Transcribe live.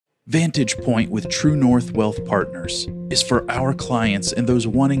Vantage Point with True North Wealth Partners is for our clients and those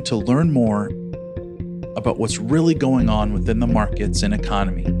wanting to learn more about what's really going on within the markets and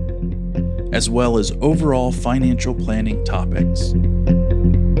economy, as well as overall financial planning topics.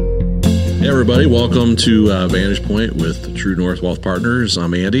 Hey everybody, welcome to Vantage Point with True North Wealth Partners.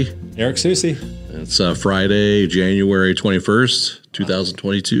 I'm Andy. Eric Susie. It's Friday, January 21st,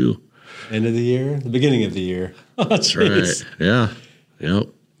 2022. End of the year, the beginning of the year. Oh, That's right. Yeah. Yep.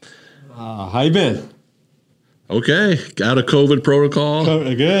 How you been? Okay. Out of COVID protocol.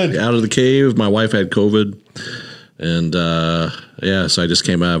 Good. Out of the cave. My wife had COVID. And so I just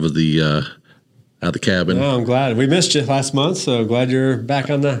came out of the cabin. Oh, I'm glad. We missed you last month, so glad you're back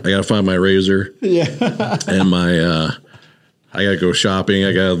on the... I got to find my razor. Yeah. And my... I got to go shopping.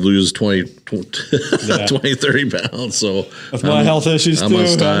 I got to lose 20, 30 pounds. So with my health issues I'm too. on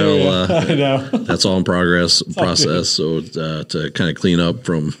style. I know. That's all in process. So to kind of clean up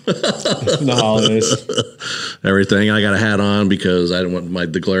from the holidays, everything. I got a hat on because I didn't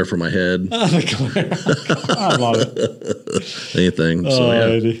want the glare from my head. I love it. Anything. So yeah,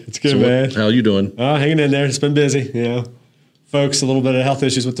 it's good, man. How you doing? Hanging in there. It's been busy. Folks, a little bit of health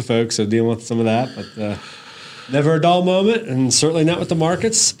issues with the folks, so dealing with some of that, but. Never a dull moment, and certainly not with the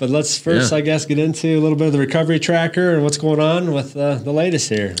markets. But let's first, I guess, get into a little bit of the recovery tracker and what's going on with the latest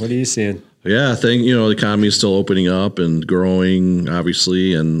here. What are you seeing? Yeah, I think, the economy is still opening up and growing,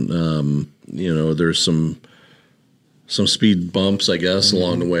 obviously. And, there's some speed bumps, I guess,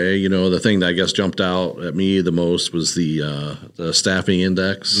 along the way. The thing that I guess jumped out at me the most was the staffing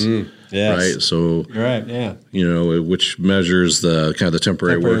index. Yes. Right. So, you're right. Yeah. Which measures the kind of the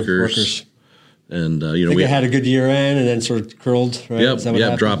temporary workers. And I think it had a good year end and then sort of curled, right?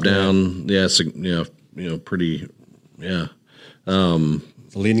 Yep, dropped down. Yeah, it's pretty. Yeah,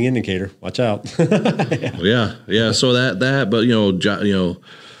 it's a leading indicator. Watch out. yeah. So that, but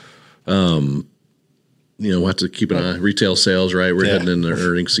we'll have to keep an eye. Retail sales, right? We're heading into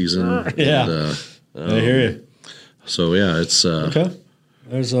earnings season. Yeah, I hear you. So it's okay.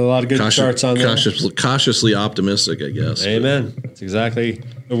 There's a lot of good charts on there. Cautiously optimistic, I guess. Amen. That's exactly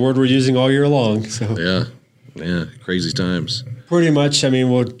the word we're using all year long. So yeah, crazy times. Pretty much. I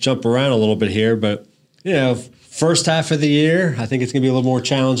mean, we'll jump around a little bit here, but first half of the year, I think it's going to be a little more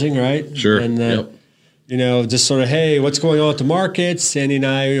challenging, right? Sure. And just sort of, hey, what's going on with the markets? Sandy and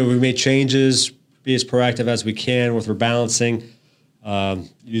I, we made changes, be as proactive as we can with rebalancing,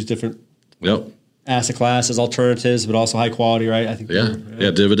 use different. Yep. Asset classes, alternatives, but also high quality, right? I think.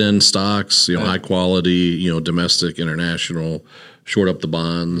 Dividend stocks, high quality, domestic, international, short up the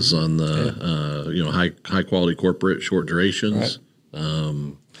bonds on the, high quality corporate, short durations.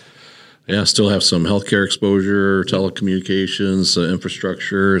 Right. Still have some healthcare exposure, telecommunications,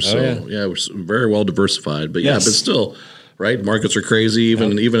 infrastructure. So we're very well diversified, but but still, right? Markets are crazy.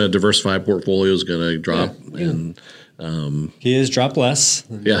 Even a diversified portfolio is going to drop, and he has dropped less.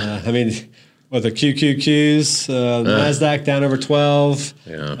 With the QQQs, NASDAQ down over 12,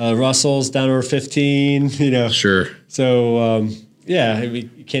 Russell's down over 15, Sure. So,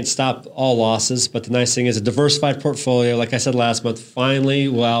 you can't stop all losses, but the nice thing is a diversified portfolio, like I said last month, finally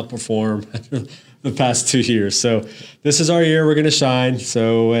will outperform the past 2 years. So this is our year. We're going to shine.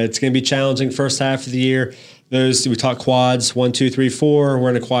 So it's going to be challenging first half of the year. We talked quads, 1, 2, 3, 4. We're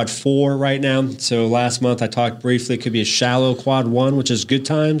in a quad 4 right now. So last month I talked briefly, it could be a shallow quad 1, which is good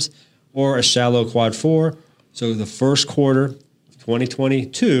times, or a shallow quad 4. So the first quarter of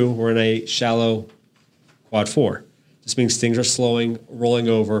 2022, we're in a shallow quad 4. This means things are slowing, rolling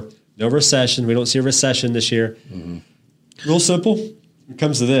over. No recession. We don't see a recession this year. Mm-hmm. Real simple. It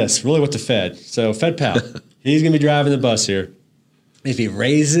comes to this, really with the Fed. So Fed Powell, he's going to be driving the bus here. If he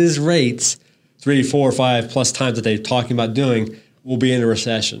raises rates 3, 4, 5 plus times that they're talking about doing, we'll be in a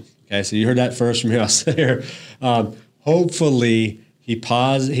recession. Okay, so you heard that first from us here. Hopefully, he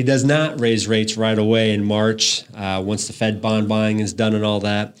does not raise rates right away in March once the Fed bond buying is done and all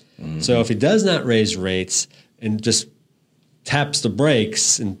that. Mm-hmm. So if he does not raise rates and just taps the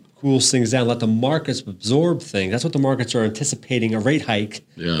brakes and cools things down, let the markets absorb things. That's what the markets are anticipating, a rate hike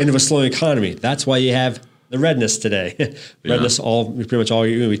into a slowing economy. That's why you have the redness today. Redness pretty much all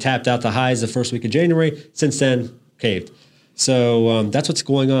year. We tapped out the highs the first week of January. Since then, caved. So that's what's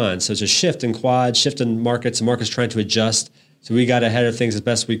going on. So it's a shift in quads, shift in markets. The market's trying to adjust. So we got ahead of things as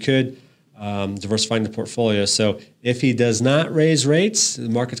best we could, diversifying the portfolio. So if he does not raise rates, the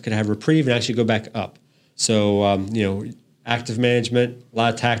markets could have reprieve and actually go back up. So, active management, a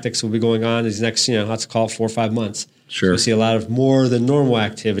lot of tactics will be going on these next, let's call it 4 or 5 months. Sure. So we see a lot of more than normal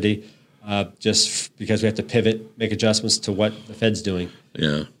activity just because we have to pivot, make adjustments to what the Fed's doing.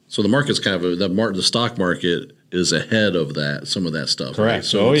 Yeah. So the market's kind of the stock market is ahead of that, some of that stuff. Correct. Right?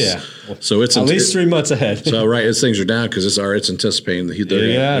 So so it's at least 3 months ahead. So right, as things are down because it's anticipating that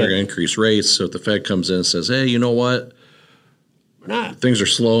they're going to increase rates. So if the Fed comes in and says, "Hey, you know what? Things are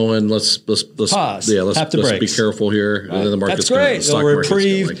slowing. Let's pause. Yeah, let's be careful here." And then the market's going to stock market's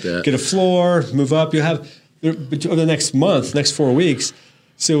reprieve, like that. Get a floor, move up. You have over the next month, next 4 weeks.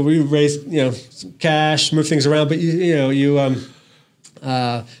 So we raise some cash, move things around, but you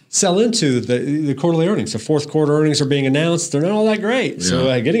sell into the quarterly earnings. The fourth quarter earnings are being announced. They're not all that great. Yeah.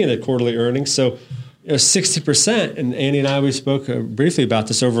 So getting into quarterly earnings. So 60%, and Andy and I, we spoke briefly about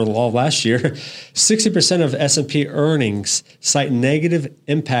this over all of last year, 60% of S&P earnings cite negative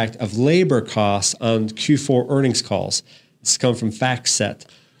impact of labor costs on Q4 earnings calls. This comes from FactSet.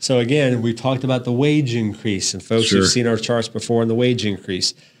 So again, we talked about the wage increase, and folks who've seen our charts before on the wage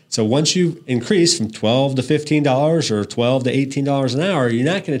increase. So once you increase from $12 to $15 or $12 to $18 an hour, you're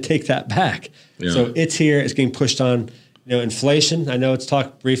not going to take that back. Yeah. So it's here. It's getting pushed on. Inflation. I know it's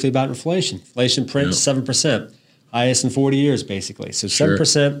talked briefly about inflation. Inflation print 7%, highest in 40 years, basically. So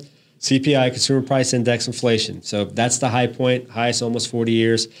 7% CPI, Consumer Price Index inflation. So that's the high point, highest almost 40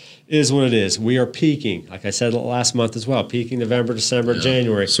 years, is what it is. We are peaking, like I said last month as well, peaking November, December,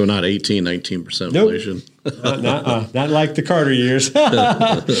 January. So not 18, 19% inflation. Nope. not like the Carter years.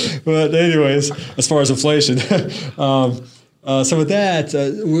 But anyways, as far as inflation. So with that,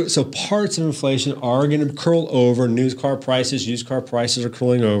 so parts of inflation are going to curl over. Used car prices are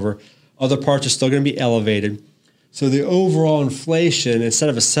curling over. Other parts are still going to be elevated. So the overall inflation, instead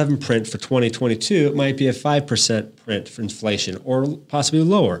of a 7 print for 2022, it might be a 5% print for inflation, or possibly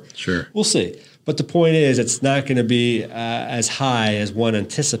lower. Sure. We'll see. But the point is, it's not going to be as high as one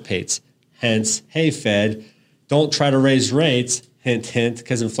anticipates. Hence, hey, Fed, don't try to raise rates, hint, hint,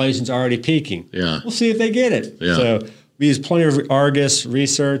 because inflation's already peaking. Yeah. We'll see if they get it. Yeah. So we use plenty of Argus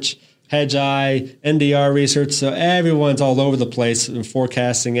research, Hedgeye, NDR research. So everyone's all over the place in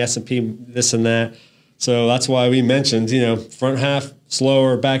forecasting S&P, this and that. So that's why we mentioned, front half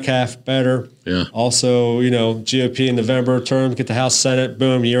slower, back half better. Yeah. Also, GOP in November term, get the House, Senate,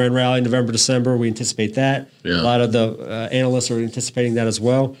 boom, year-end rally, November, December. We anticipate that. Yeah. A lot of the analysts are anticipating that as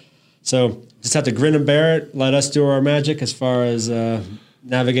well. So just have to grin and bear it. Let us do our magic as far as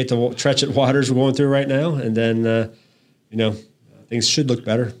navigate the treacherous waters we're going through right now. And then, things should look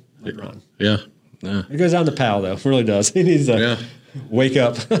better later on. Yeah. It goes down to Powell, though. It really does. He needs to wake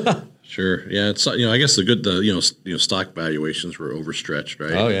up. Sure. Yeah. It's I guess the stock valuations were overstretched,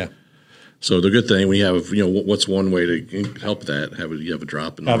 right? Oh yeah. So the good thing we have, what's one way to help that? You have a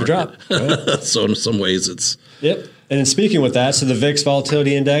drop in the market. Have a drop. Right. So in some ways it's. Yep. And in speaking with that, so the VIX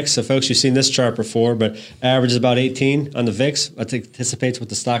volatility index. So folks, you've seen this chart before, but average is about 18 on the VIX. That anticipates what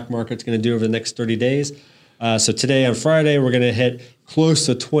the stock market's going to do over the next 30 days. So today on Friday, we're going to hit close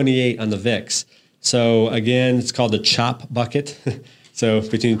to 28 on the VIX. So again, it's called the chop bucket. So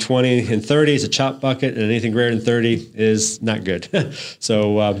between 20 and 30 is a chop bucket, and anything greater than 30 is not good.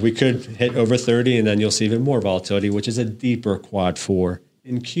 So we could hit over 30, and then you'll see even more volatility, which is a deeper quad 4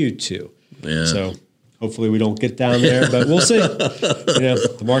 in Q2. Yeah. So hopefully we don't get down there, but we'll see.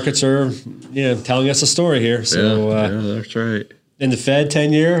 The markets are telling us a story here. So that's right. And the Fed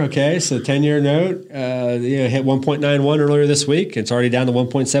 10-year, so 10-year note, hit 1.91 earlier this week. It's already down to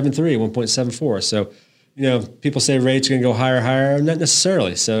 1.73, 1.74. So, people say rates are going to go higher, not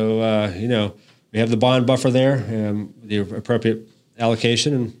necessarily. So, we have the bond buffer there, the appropriate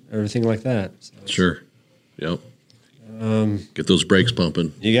allocation and everything like that. So, sure. Yep. Get those brakes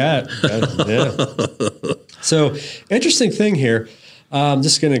pumping. You got it. Yeah. So, interesting thing here.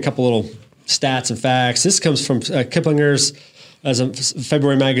 Just getting a couple little stats and facts. This comes from Kiplinger's as a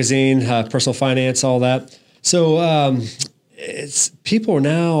February magazine, personal finance, all that. So people are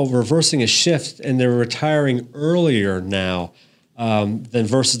now reversing a shift, and they're retiring earlier now than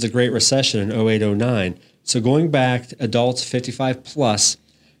versus the Great Recession in 08-09. So going back to adults 55 plus,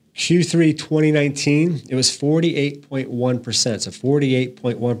 Q3 2019, it was 48.1%. So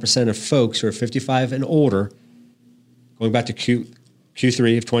 48.1% of folks who are 55 and older, going back to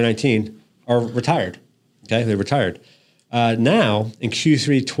Q3 of 2019, are retired. Okay, they retired. Now, in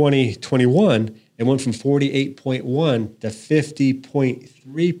Q3 2021, it went from 48.1 to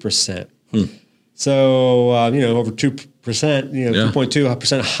 50.3%. So, over 2%,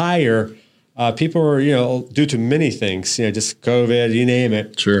 2.2% higher. People are, due to many things, just COVID, you name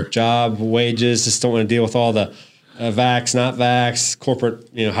it. Sure. Job, wages, just don't want to deal with all the vax, not vax, corporate,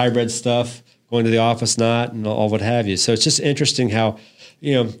 hybrid stuff, going to the office, not, and all what have you. So it's just interesting how,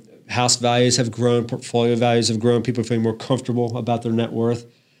 house values have grown, portfolio values have grown, people feeling more comfortable about their net worth.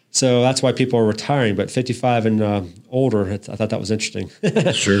 So that's why people are retiring. But 55 and older, I thought that was interesting.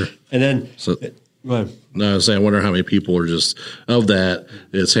 Sure. And then, So, go ahead. no, I was saying, I wonder how many people are just of that.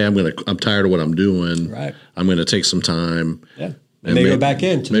 It's, hey, I'm tired of what I'm doing. Right. I'm going to take some time. Yeah. And maybe go back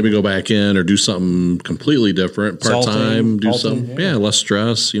in. Maybe go back in or do something completely different, part time. Do something, less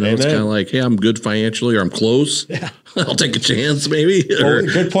stress. You know, it's kind of like, hey, I'm good financially, or I'm close. Yeah. I'll take a chance, maybe. Well,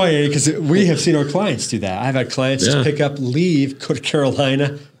 good point, because we have seen our clients do that. I've had clients just pick up, leave, go to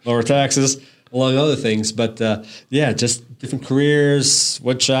Carolina, lower taxes, along other things. But just different careers,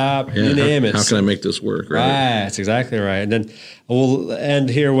 wood shop, you name it. How can I make this work? Right. That's exactly right. And then we'll end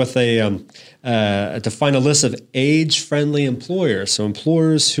here with to find a list of age-friendly employers. So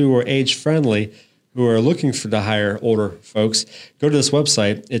employers who are age-friendly, who are looking to hire older folks, go to this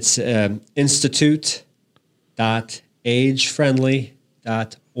website. It's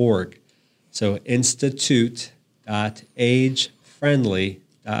institute.agefriendly.org. So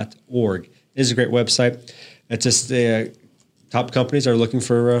institute.agefriendly.org is a great website. It's just top companies are looking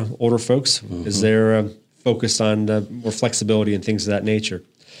for older folks because they're focused on more flexibility and things of that nature.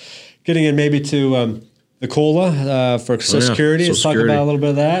 Getting in maybe to the COLA for Social Security. Let's talk about a little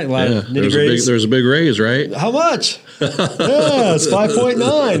bit of that. There's a big raise, right? How much? It's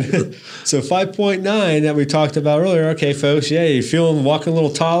 5.9. So 5.9 that we talked about earlier. Okay, folks, you're walking a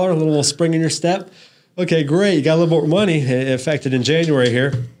little taller, a little spring in your step. Okay, great. You got a little more money affected in January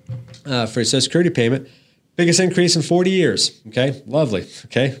here for your Social Security payment. Biggest increase in 40 years. Okay, lovely.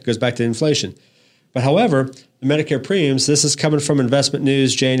 Okay, goes back to inflation. But however, the Medicare premiums, this is coming from Investment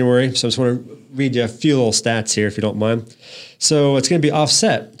News January. So I just want to read you a few little stats here, if you don't mind. So it's going to be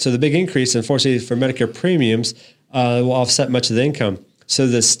offset. So the big increase, unfortunately, for Medicare premiums will offset much of the income. So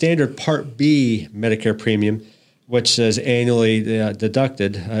the standard Part B Medicare premium, which is annually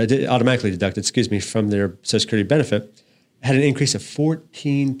automatically deducted, from their Social Security benefit, had an increase of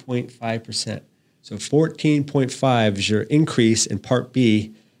 14.5%. So 14.5 is your increase in Part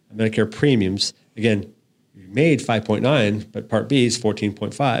B Medicare premiums. Again, you made 5.9, but Part B is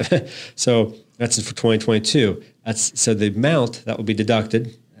 14.5. So that's for 2022. So the amount that will be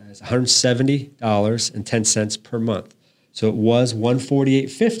deducted is $170.10 per month. So it was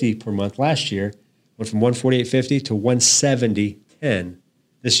 $148.50 per month last year. Went from $148.50 to $170.10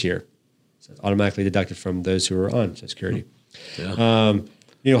 this year. So it's automatically deducted from those who are on Social Security. Yeah.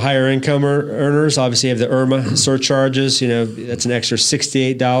 Higher income earners obviously have the IRMA surcharges. That's an extra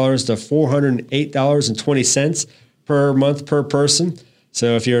 $68 to $408.20 per month per person.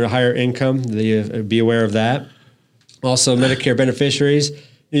 So if you're at a higher income, be aware of that. Also, Medicare beneficiaries,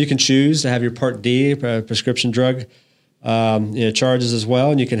 you can choose to have your Part D prescription drug charges as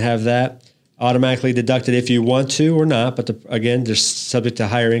well, and you can have that automatically deducted if you want to or not. But again, they're subject to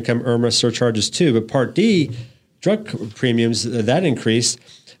higher income IRMA surcharges too. But Part D drug premiums, that increase,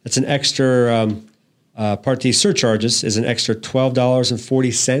 that's an extra, Part D surcharges is an extra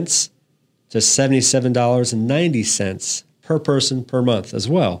 $12.40 to $77.90 per person per month as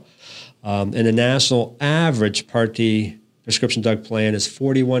well. And the national average Part D prescription drug plan is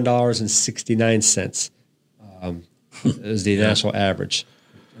 $41.69 is the national average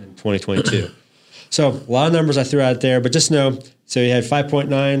in 2022. So a lot of numbers I threw out there, but just know, so you had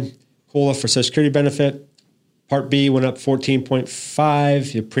 5.9 COLA for Social Security benefit. Part B went up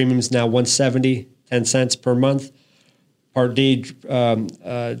 14.5. Your premium's now $170.10 per month. Part D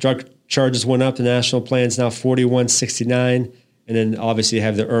drug charges went up. The national plan's now $41.69, and then obviously you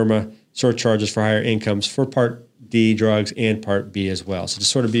have the IRMA surcharges for higher incomes for Part D drugs and Part B as well. So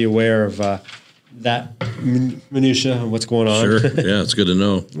just sort of be aware of that minutia and what's going on. Sure, yeah, it's good to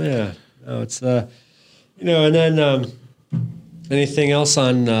know. Yeah, no, it's and then anything else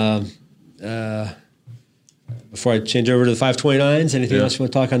on? Before I change over to the 529s, anything else you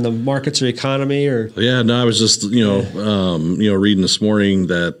want to talk on the markets or economy or? Yeah, no, I was just, reading this morning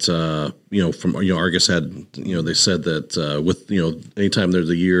that, from Argus had, they said that with, anytime there's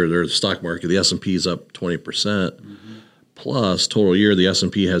a year, there's the stock market, the S&P is up 20%. Plus total year, the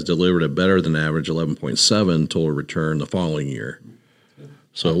S&P has delivered a better than average 11.7 total return the following year.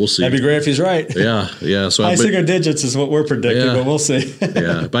 So we'll see. That'd be great if he's right. Yeah. So high single digits is what we're predicting, but we'll see.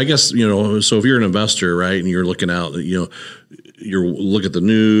 Yeah, but I guess so if you're an investor, right, and you're looking out, you look at the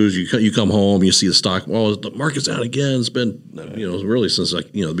news, you come home, you see the stock. Well, the market's down again. It's been really since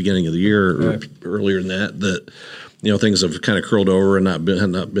the beginning of the year or earlier than that things have kind of curled over and not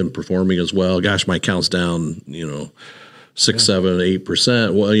been performing as well. Gosh, my account's down 6, 7,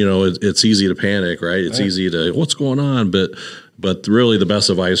 8%. Well, it's easy to panic, right? It's easy to what's going on, but But really, the best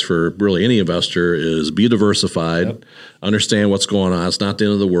advice for really any investor is be diversified, understand what's going on. It's not the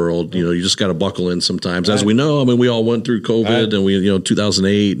end of the world. You know, you just got to buckle in sometimes. As we know, I mean, we all went through COVID and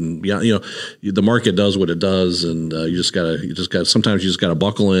 2008 and the market does what it does. And sometimes you just got to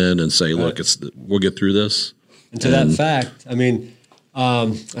buckle in and say, look, we'll get through this. And to that fact, I mean,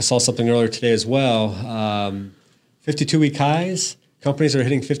 I saw something earlier today as well. 52-week highs. Companies that are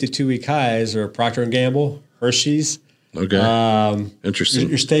hitting 52-week highs are Procter & Gamble, Hershey's. Okay. Interesting.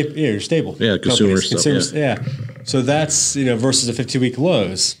 You're stable. Yeah, consumers. Yeah. So that's, versus the 52-week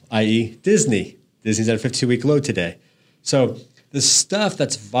lows, i.e. Disney. Disney's at a 52-week low today. So the stuff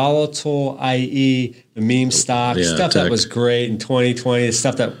that's volatile, i.e. the meme stock, stuff tech. that was great in 2020, the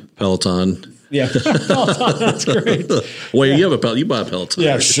stuff that... Peloton. Yeah, Peloton, that's great. Wait, you bought a Peloton.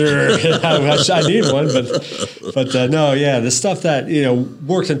 Yeah, sure. I need one, but no, the stuff that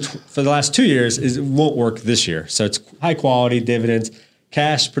worked for the last 2 years won't work this year. So it's high quality dividends,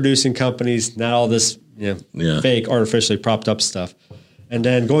 cash producing companies, not all this fake artificially propped up stuff. And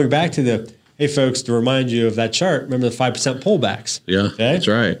then going back to hey folks, to remind you of that chart, remember the 5% pullbacks? Yeah, that's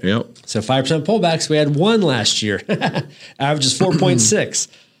right. Yep. So 5% pullbacks, we had one last year. Average is 4.6.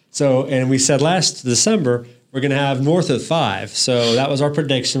 So, and we said last December, we're going to have north of 5. So that was our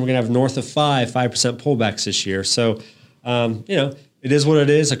prediction. We're going to have north of 5% pullbacks this year. So, it is what it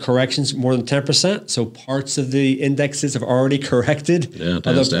is. A correction's more than 10%. So parts of the indexes have already corrected. Yeah,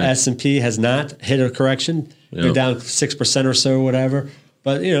 although the S&P has not hit a correction. Yep. You're down 6% or so, whatever.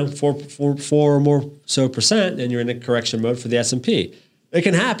 But, 4 or more so percent, and you're in a correction mode for the S&P. It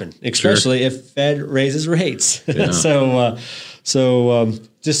can happen, especially if Fed raises rates. Yeah. So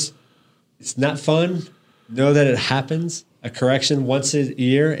just, it's not fun. Know that it happens. A correction once a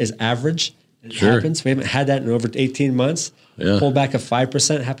year is average. It happens. We haven't had that in over 18 months. Yeah. Pullback of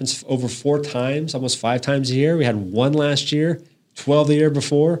 5% happens over 4 times, almost 5 times a year. We had 1 last year, 12 the year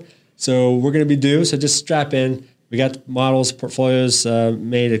before. So we're going to be due. So just strap in. We got models, portfolios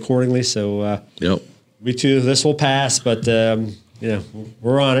made accordingly. So we too, this will pass, but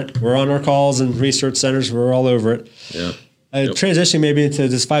we're on it. We're on our calls and research centers. We're all over it. Yeah. Transitioning maybe into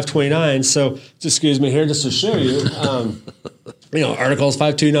this 529. So, excuse me here, just to show you, articles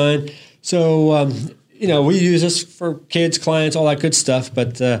 529. So, we use this for kids, clients, all that good stuff.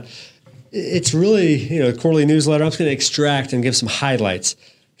 But it's really, a quarterly newsletter. I'm just going to extract and give some highlights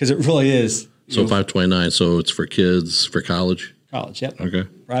because it really is. So 529. So it's for kids, for college. College, yep. Okay.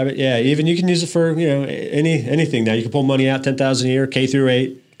 Private, yeah. Even you can use it for anything now. You can pull money out, $10,000 a year, K through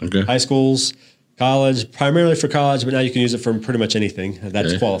 8, okay. High schools. College, primarily for college, but now you can use it for pretty much anything.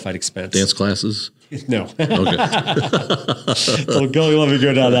 That's qualified expense. Dance classes? No. Okay. Don't let me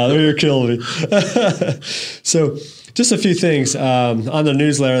go down that. You're killing me. So just a few things on the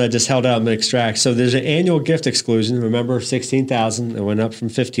newsletter that I just held out and extract. So there's an annual gift exclusion. Remember, $16,000. It went up from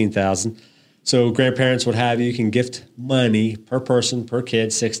 $15,000. So grandparents, what have you, you can gift money per person, per kid,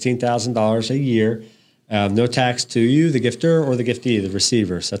 $16,000 a year. No tax to you, the gifter, or the giftee, the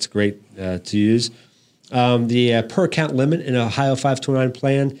receiver. So that's great to use. The per account limit in Ohio 529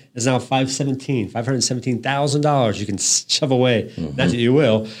 plan is now $517,000 you can shove away. Mm-hmm. Not that you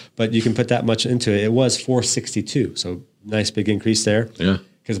will, but you can put that much into it. It was $462,000, so nice big increase there. Yeah.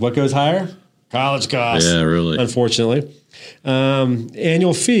 Because what goes higher? College costs. Yeah, really. Unfortunately.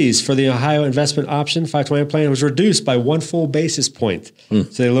 Annual fees for the Ohio Investment Option 529 plan was reduced by 1 full basis point. So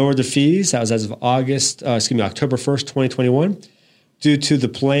they lowered the fees. That was as of October 1st, 2021, due to the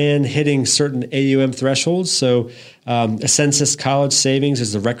plan hitting certain AUM thresholds. So Ascensus College Savings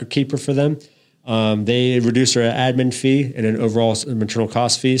is the record keeper for them. They reduced their admin fee and an overall maternal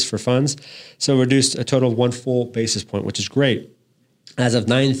cost fees for funds. So reduced a total of 1 full basis point, which is great. As of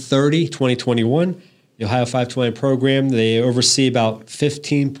 9/30/2021, the Ohio 529 program, they oversee about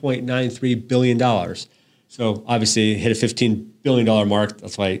 $15.93 billion. So obviously hit a $15 billion mark.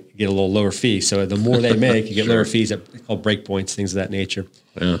 That's why you get a little lower fee. So the more they make, you get lower fees called breakpoints, things of that nature.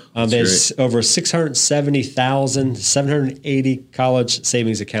 Yeah, there's over 670,780 college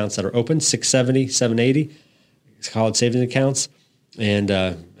savings accounts that are open, 780 college savings accounts. And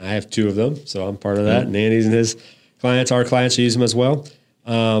I have 2 of them, so I'm part of that. And Andy's and his clients, our clients use them as well.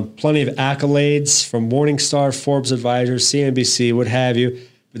 Plenty of accolades from Morningstar, Forbes Advisors, CNBC, what have you.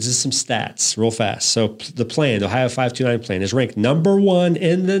 But just some stats real fast. So the plan, the Ohio 529 plan, is ranked number 1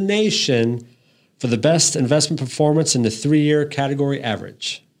 in the nation for the best investment performance in the 3-year category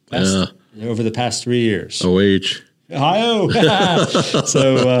average. Best over the past 3 years. OH. Ohio.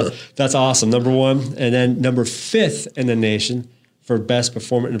 So that's awesome. Number 1. And then number 5th in the nation for best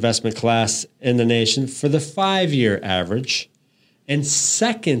performance investment class in the nation for the 5-year average. And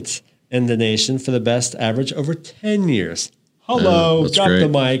 2nd in the nation for the best average over 10 years. Hello, That's drop great. the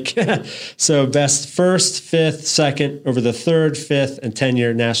mic. So best first, fifth, second over the third, fifth, and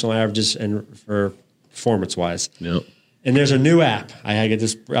 10-year national averages and for performance-wise. Yep. And there's a new app. I've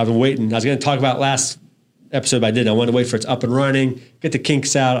been waiting. I was going to talk about last episode, but I didn't. I wanted to wait for it's up and running, get the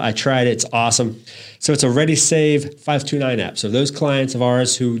kinks out. I tried it. It's awesome. So it's a ReadySave 529 app. So those clients of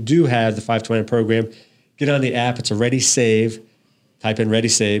ours who do have the 529 program, get on the app. It's a ReadySave. Type in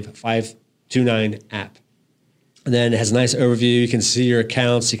ReadySave 529 app. And then it has a nice overview. You can see your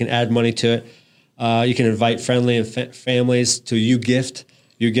accounts. You can add money to it. You can invite friendly and families to YouGift.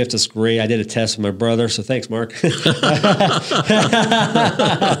 YouGift is great. I did a test with my brother, so thanks, Mark.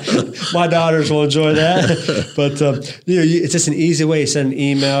 My daughters will enjoy that. But it's just an easy way. You send an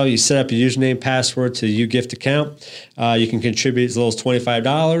email. You set up your username, password to the YouGift account. You can contribute as little as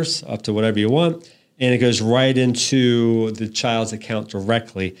 $25 up to whatever you want. And it goes right into the child's account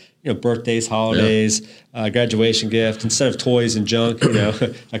directly. Birthdays, holidays, graduation gift, instead of toys and junk,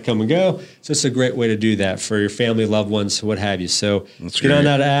 that come and go. So it's a great way to do that for your family, loved ones, what have you. So get on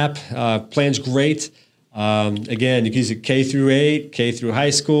that app. Plan's great. Again, you can use it K through 8, K through high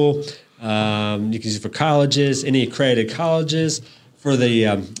school. You can use it for colleges, any accredited colleges. For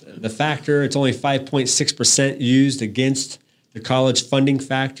the factor, it's only 5.6% used against the college funding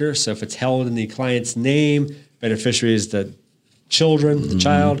factor. So if it's held in the client's name, beneficiary is the children, the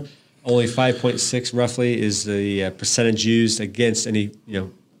child, only 5.6 roughly is the percentage used against any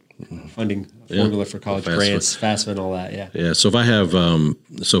funding formula for college grants, FAFSA, and all that. Yeah. So if I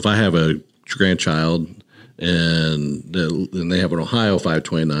have a grandchild and they have an Ohio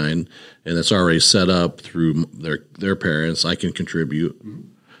 529 and it's already set up through their parents, I can contribute. Mm-hmm.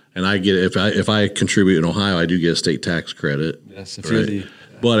 And I get if I contribute in Ohio, I do get a state tax credit. Yes, right?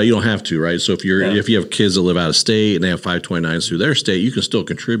 But you don't have to, right? So if you have kids that live out of state and they have 529s through their state, you can still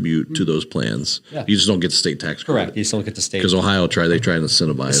contribut to those plans. Yeah. You just don't get the state tax credit. Correct. You still don't get the state because Ohio they try to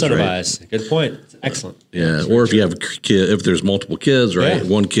incentivize. Right? Good point. Excellent. Yeah. Or if you have if there's multiple kids, right? Yeah.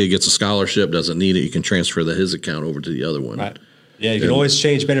 One kid gets a scholarship, doesn't need it, you can transfer his account over to the other one. Right. Yeah, you can always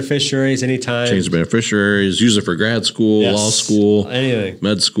change beneficiaries anytime. Change the beneficiaries, use it for grad school, law school, anything.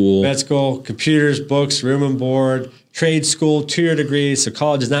 Med school, computers, books, room and board, trade school, 2-year degrees. So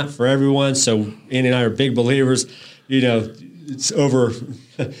college is not for everyone. So Andy and I are big believers. It's over.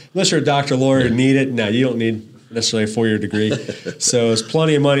 Unless you're a doctor, lawyer, and need it. No, you don't need necessarily a 4-year degree. So there's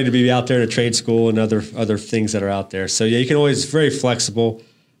plenty of money to be out there in a trade school and other things that are out there. So yeah, you can always very flexible.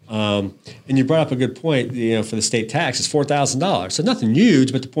 And you brought up a good point, for the state tax, it's $4,000. So nothing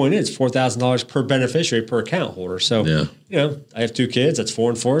huge, but the point is $4,000 per beneficiary per account holder. So, I have 2 kids, that's 4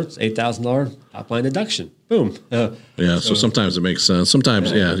 and 4, it's $8,000 top line deduction. Boom. So sometimes it makes sense.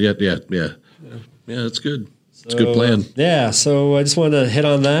 Sometimes, yeah, it's good. It's a good plan. Yeah, so I just wanted to hit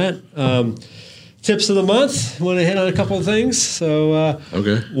on that. Tips of the month. I want to hit on a couple of things. So,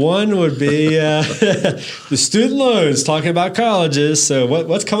 one would be the student loans. Talking about colleges. So,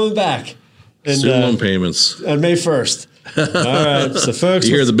 what's coming back? Student loan payments on May 1st. All right, so folks,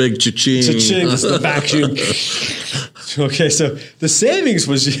 you hear the big cha-ching. Cha-ching, it's the vacuum. Okay, so the savings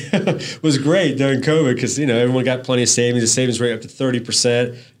was great during COVID because everyone got plenty of savings. The savings rate up to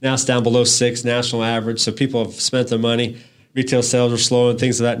 30%. Now it's down below 6% national average. So people have spent their money. Retail sales are slow and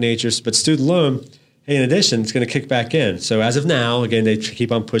things of that nature. But student loan, hey, in addition, it's going to kick back in. So as of now, again, they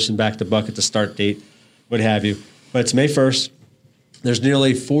keep on pushing back the bucket, the start date, what have you. But it's May 1st. There's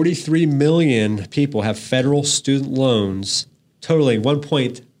nearly 43 million people have federal student loans totaling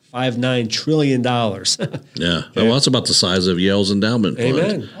 $1.59 trillion. Yeah. Well, that's about the size of Yale's endowment fund.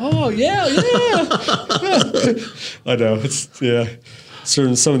 Amen. Oh, yeah. I know.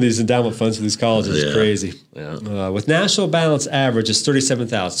 Some of these endowment funds for these colleges is crazy. Yeah. With national balance average is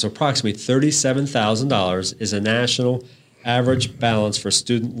 $37,000. So approximately $37,000 is a national average balance for a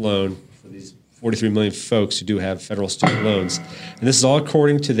student loan for these 43 million folks who do have federal student loans. And this is all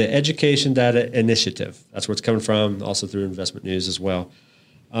according to the Education Data Initiative. That's where it's coming from, also through Investment News as well.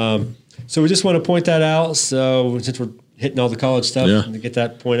 So we just want to point that out. So since we're hitting all the college stuff, to get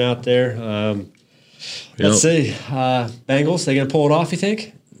that point out there. Let's see. Bengals, they going to pull it off, you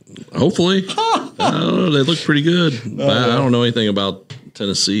think? Hopefully. I don't know. They look pretty good. I don't know anything about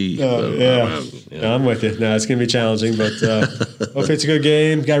Tennessee. I'm with you. No, it's going to be challenging, but hopefully it's a good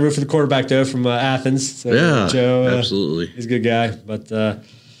game. Got to root for the quarterback, though, from Athens. So, Joe, absolutely. He's a good guy. But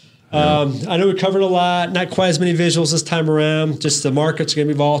I know we covered a lot. Not quite as many visuals this time around. Just the markets are going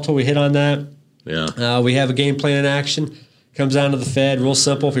to be volatile. We hit on that. Yeah. We have a game plan in action. Comes down to the Fed, real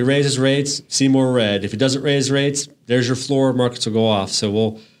simple. If he raises rates, see more red. If he doesn't raise rates, there's your floor. Markets will go off. So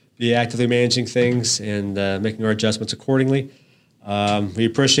we'll be actively managing things and making our adjustments accordingly. We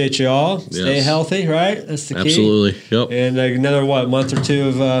appreciate you all. Stay Yes. healthy, right? That's the key. Absolutely. Yep. And another, month or two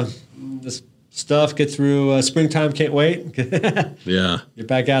of this stuff. Get through springtime. Can't wait. Yeah. Get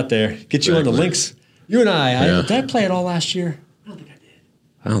back out there. Get you on the Exactly. links. You and I Yeah. did I play it all last year? I don't think I did.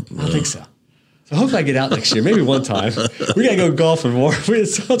 I don't I don't think so. So hopefully I get out next year. Maybe one time. We got to go golfing more.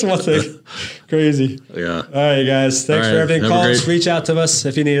 That's one thing. Crazy. Yeah. All right, guys. Thanks All for right. everything. Have a Call us. great- Reach out to us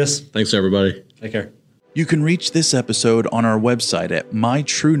if you need us. Thanks, everybody. Take care. You can reach this episode on our website at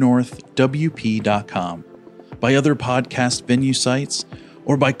mytruenorthwp.com, by other podcast venue sites,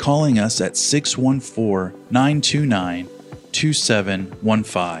 or by calling us at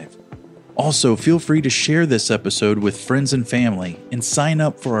 614-929-2715. Also, feel free to share this episode with friends and family and sign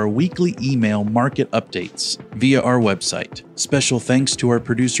up for our weekly email market updates via our website. Special thanks to our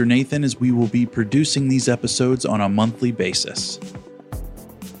producer Nathan, as we will be producing these episodes on a monthly basis.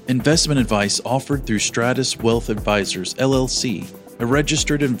 Investment advice offered through Stratus Wealth Advisors, LLC, a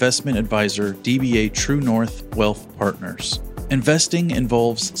registered investment advisor, DBA True North Wealth Partners. Investing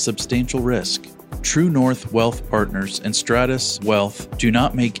involves substantial risk. True North Wealth Partners and Stratus Wealth do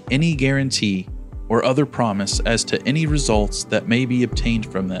not make any guarantee or other promise as to any results that may be obtained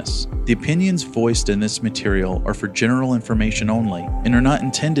from this. The opinions voiced in this material are for general information only and are not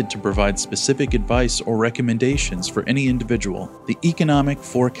intended to provide specific advice or recommendations for any individual. The economic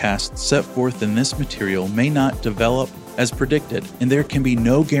forecasts set forth in this material may not develop as predicted, and there can be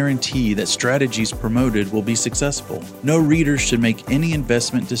no guarantee that strategies promoted will be successful. No reader should make any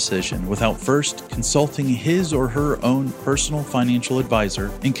investment decision without first consulting his or her own personal financial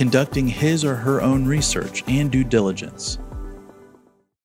advisor and conducting his or her own research and due diligence.